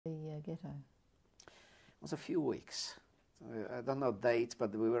ghetto? It was a few weeks. I don't know dates,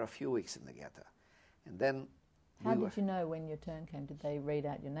 but we were a few weeks in the ghetto. And then How did you know when your turn came? Did they read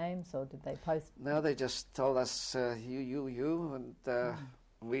out your names, or did they post? No, they just told us, you, and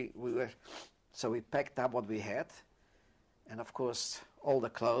we were, so we packed up what we had, and of course all the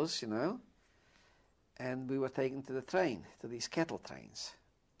clothes, you know, and we were taken to the train, to these cattle trains,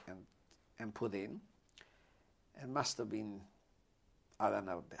 and put in, and must have been, I don't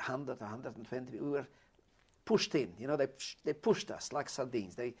know, 100, 120, we were pushed in, you know, they pushed us like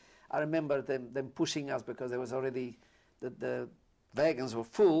sardines. I remember them pushing us because there was already, the wagons were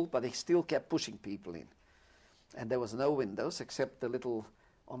full, but they still kept pushing people in. And there was no windows except the little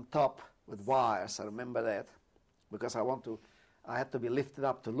on top with wires. I remember that because I had to be lifted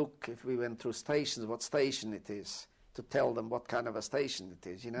up to look if we went through stations, what station it is, to tell them what kind of a station it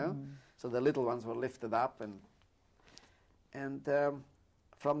is, you know. So the little ones were lifted up, and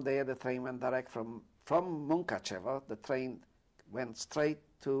from there the train went direct from Munkachevo. The train went straight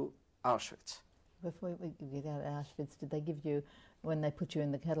to Auschwitz. Before we get out of Auschwitz, did they give you, when they put you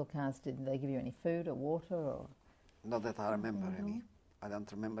in the cattle cars, did they give you any food or water or? Not that I remember any. I don't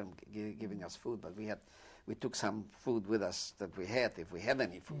remember them giving us food, but we took some food with us that we had, if we had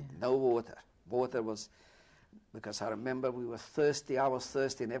any food. Yeah. No water. Water was, because I remember we were thirsty, I was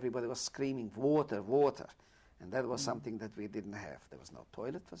thirsty, and everybody was screaming, water, water. And that was something that we didn't have. There was no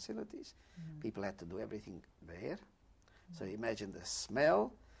toilet facilities. People had to do everything there. So imagine the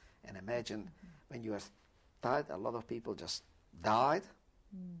smell, and imagine when you were tired, a lot of people just died.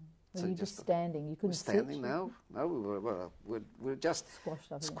 Were you just standing? You couldn't sit? Standing, no, we were just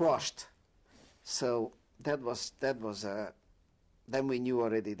squashed. So that was. Then we knew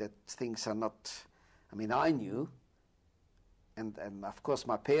already that things are not. I mean, I knew, and of course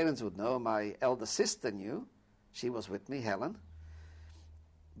my parents would know. My elder sister knew. She was with me, Helen.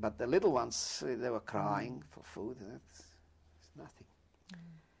 But the little ones, they were crying for food. And it's nothing.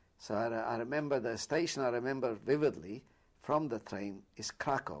 So I remember the station. I remember vividly. From the train is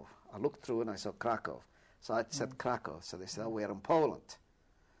Krakow. I looked through and I saw Krakow. So I said Krakow. So they said, oh, we're in Poland.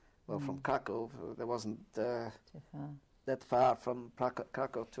 Well, from Krakow, there wasn't that far from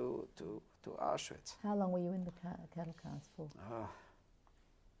Krakow to Auschwitz. How long were you in the cattle cars for?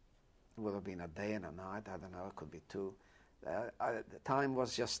 It would have been a day and a night. I don't know, it could be two. The time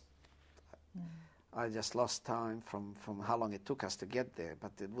was just, I just lost time from how long it took us to get there,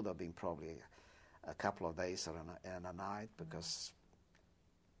 but it would have been probably a couple of days or a night, because,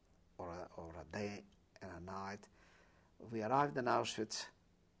 or a day and a night. We arrived in Auschwitz.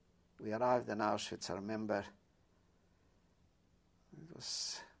 I remember it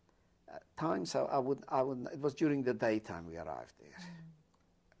was times I would. It was during the daytime we arrived there.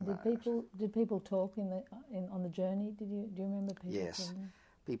 Did people talk on the journey? Do you remember people? Yes, talking?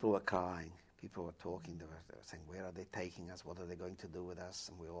 People were crying. People were talking. They were saying, "Where are they taking us? What are they going to do with us?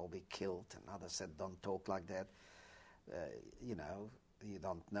 And we'll all be killed." And others said, "Don't talk like that. You know, you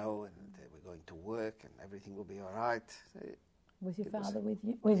don't know, and we're going to work, and everything will be all right." Was your father with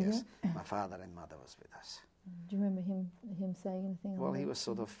you? Yes, my father and mother was with us. Do you remember him saying anything? Well, he was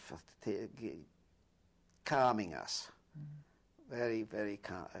sort of calming us, very, very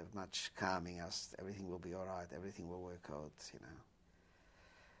much calming us. Everything will be all right. Everything will work out, you know.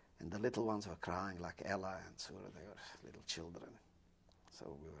 And the little ones were crying, like Ella and Sura. They were little children.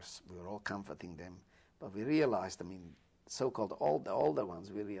 So we were all comforting them. But we realized, I mean, so-called the older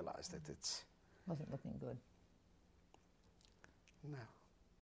ones, we realized that it wasn't looking good. No.